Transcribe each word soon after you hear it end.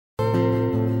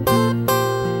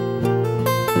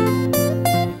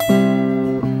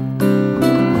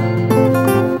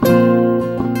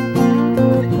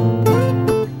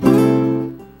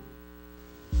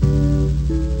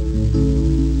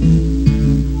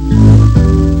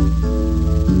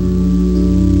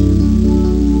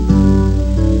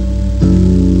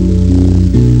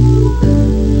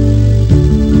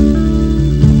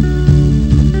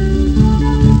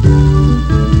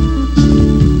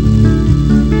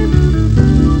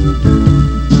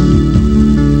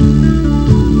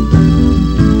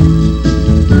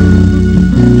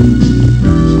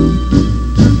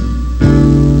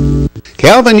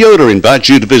Calvin Yoder invites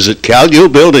you to visit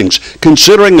Calio Buildings.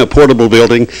 Considering a portable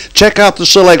building, check out the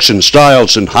selection,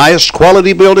 styles, and highest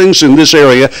quality buildings in this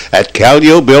area at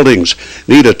Calio Buildings.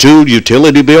 Need a two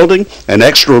utility building, an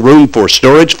extra room for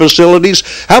storage facilities?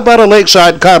 How about a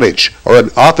lakeside cottage or an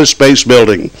office space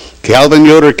building? Calvin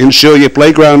Yoder can show you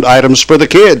playground items for the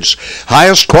kids.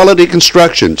 Highest quality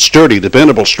construction, sturdy,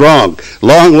 dependable, strong,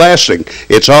 long-lasting.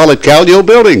 It's all at Calio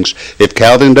Buildings. If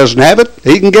Calvin doesn't have it,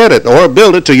 he can get it or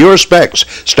build it to your specs.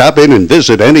 Stop in and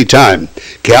visit anytime.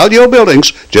 Calio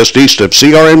Buildings, just east of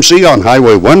CRMC on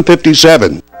Highway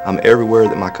 157. I'm everywhere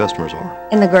that my customers are.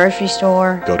 In the grocery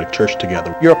store. Go to church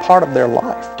together. You're a part of their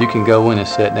life. You can go in and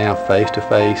sit down face to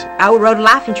face. I wrote a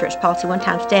life insurance policy one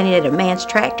time standing at a man's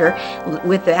tractor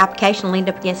with the application leaned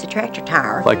up against the tractor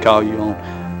tire. They call you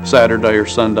on Saturday or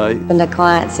Sunday. And the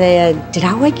client said, "Did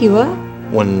I wake you up?"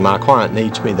 When my client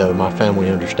needs me, though, my family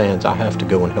understands I have to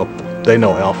go and help them. They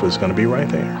know Alpha is going to be right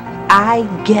there. I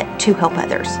get to help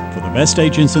others. For the best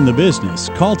agents in the business,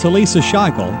 call Talisa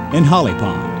Scheichel in Holly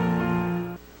Pond.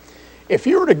 If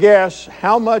you were to guess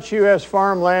how much U.S.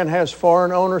 farmland has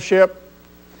foreign ownership,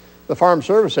 the Farm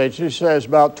Service Agency says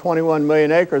about 21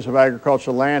 million acres of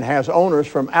agricultural land has owners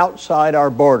from outside our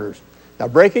borders. Now,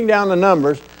 breaking down the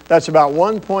numbers, that's about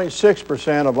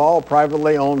 1.6% of all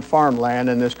privately owned farmland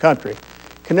in this country.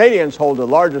 Canadians hold the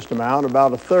largest amount,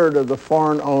 about a third of the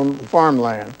foreign-owned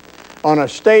farmland. On a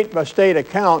state-by-state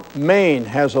account, Maine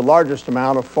has the largest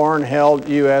amount of foreign-held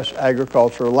U.S.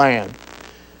 agricultural land.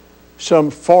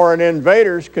 Some foreign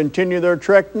invaders continue their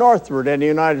trek northward in the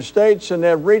United States and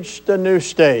have reached a new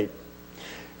state.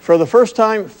 For the first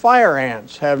time, fire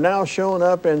ants have now shown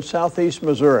up in southeast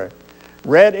Missouri.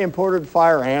 Red imported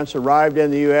fire ants arrived in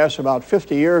the U.S. about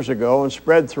 50 years ago and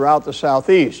spread throughout the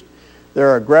southeast.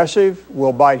 They're aggressive,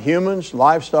 will bite humans,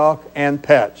 livestock, and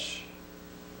pets.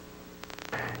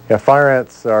 Yeah, fire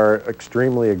ants are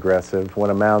extremely aggressive. When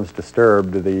a mound's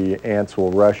disturbed, the ants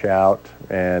will rush out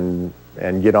and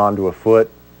get onto a foot,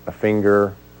 a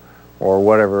finger, or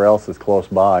whatever else is close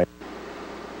by.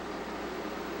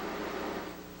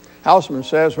 Houseman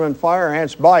says when fire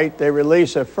ants bite, they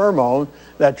release a pheromone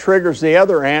that triggers the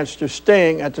other ants to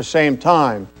sting at the same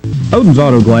time. Odin's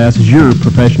Auto Glass is your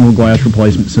professional glass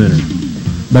replacement center.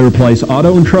 They replace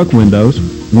auto and truck windows,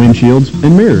 windshields,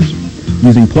 and mirrors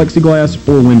using plexiglass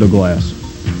or window glass.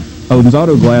 Odin's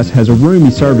Auto Glass has a roomy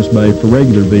service bay for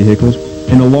regular vehicles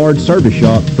and a large service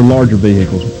shop for larger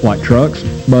vehicles like trucks,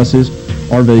 buses,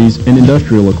 RVs, and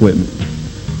industrial equipment.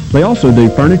 They also do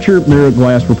furniture mirror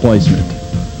glass replacement.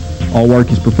 All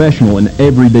work is professional in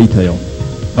every detail.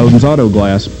 Odin's Auto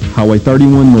Glass, Highway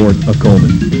 31 north of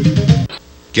Coleman.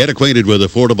 Get acquainted with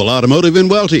Affordable Automotive in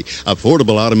Welty.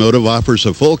 Affordable Automotive offers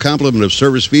a full complement of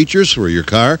service features for your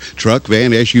car, truck,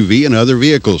 van, SUV, and other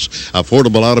vehicles.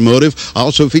 Affordable Automotive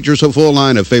also features a full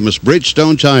line of famous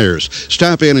Bridgestone tires.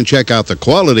 Stop in and check out the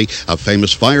quality of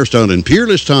famous Firestone and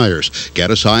Peerless tires.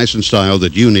 Get a size and style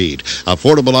that you need.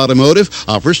 Affordable Automotive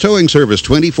offers towing service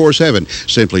 24/7.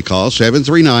 Simply call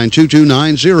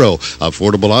 739-2290.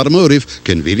 Affordable Automotive,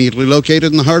 conveniently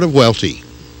located in the heart of Welty.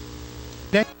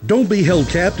 Don't be held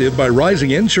captive by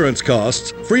rising insurance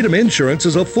costs. Freedom Insurance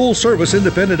is a full-service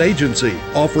independent agency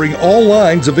offering all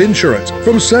lines of insurance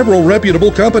from several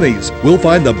reputable companies. We'll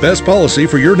find the best policy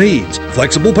for your needs.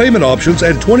 Flexible payment options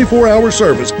and 24-hour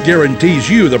service guarantees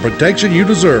you the protection you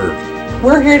deserve.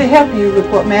 We're here to help you with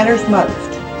what matters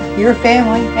most, your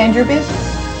family and your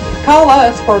business. Call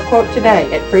us for a quote today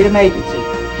at Freedom Agency.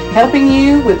 Helping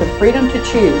you with the freedom to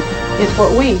choose is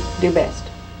what we do best.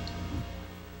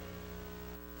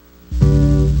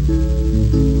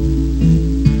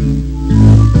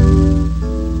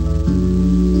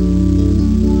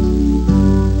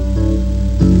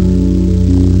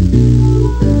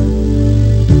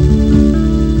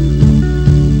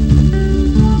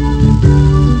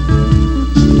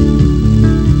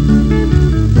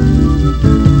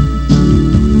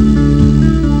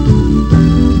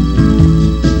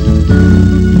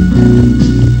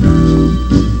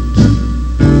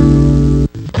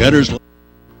 Gutters